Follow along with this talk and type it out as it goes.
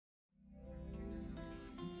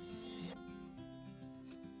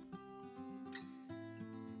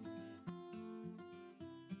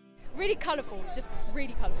really colourful, just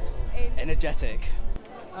really colourful. Energetic.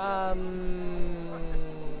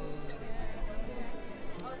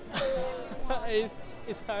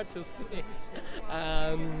 It's hard to say.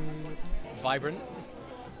 Vibrant.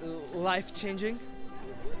 Life-changing.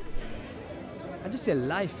 I just say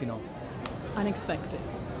life, you know. Unexpected.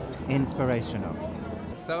 Inspirational.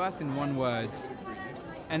 SOAS in one word,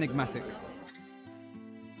 enigmatic.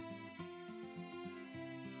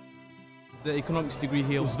 The economics degree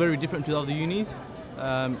here was very different to the other unis.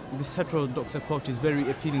 This heterodox approach is very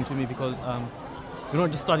appealing to me because you're not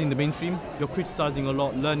just studying the mainstream, you're criticising a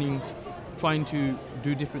lot, learning, trying to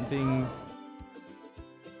do different things.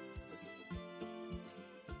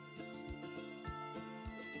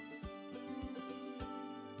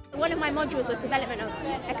 One of my modules was development of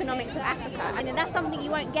economics of Africa, and that's something you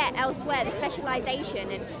won't get elsewhere, the specialisation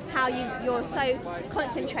and how you're so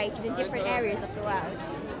concentrated in different areas of the world.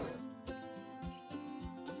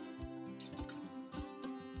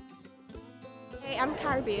 I'm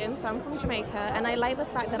Caribbean, so I'm from Jamaica, and I like the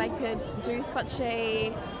fact that I could do such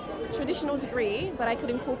a traditional degree, but I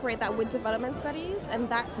could incorporate that with development studies, and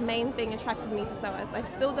that main thing attracted me to SOAS. I've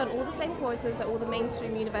still done all the same courses that all the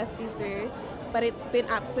mainstream universities do, but it's been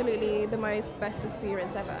absolutely the best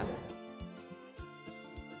experience ever.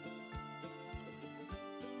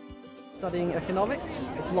 Studying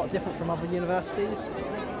economics, it's a lot different from other universities.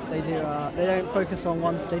 They don't focus on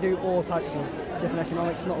one, they do all types of different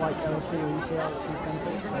economics, not like LSE or UCL, these kind of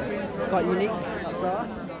things. So it's quite unique at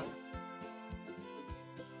SOAS.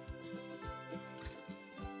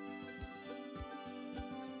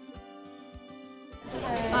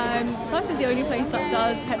 SOAS is the only place that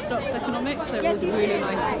does heterodox economics, so it was really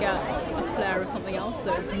nice to get a flair of something else,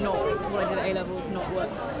 so not what I did at A-levels, not what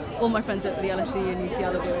all my friends at the LSE and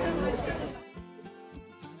UCL are doing.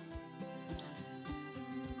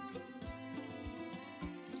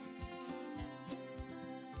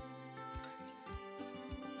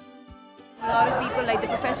 A lot of people, like the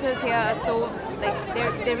professors here, are so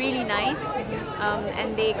they're really nice,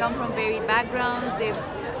 and they come from varied backgrounds. They've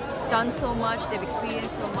done so much, they've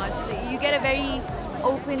experienced so much. So you get a very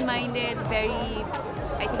open-minded, very,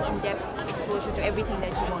 I think, in-depth exposure to everything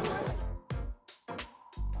that you want.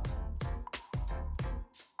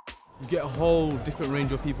 You get a whole different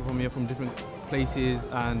range of people from here, from different places,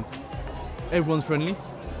 and everyone's friendly.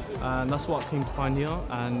 And that's what I came to find here,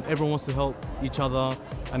 and everyone wants to help each other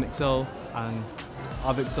and excel, and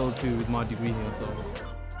I've excelled too with my degree here. So.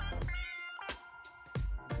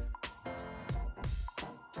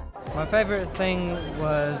 My favorite thing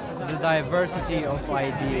was the diversity of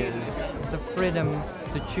ideas. It's the freedom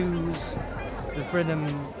to choose, the freedom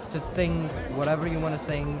to think whatever you want to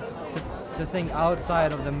think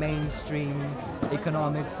outside of the mainstream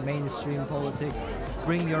economics, mainstream politics,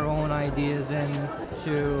 bring your own ideas in,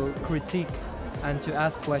 to critique and to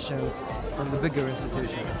ask questions from the bigger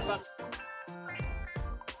institutions.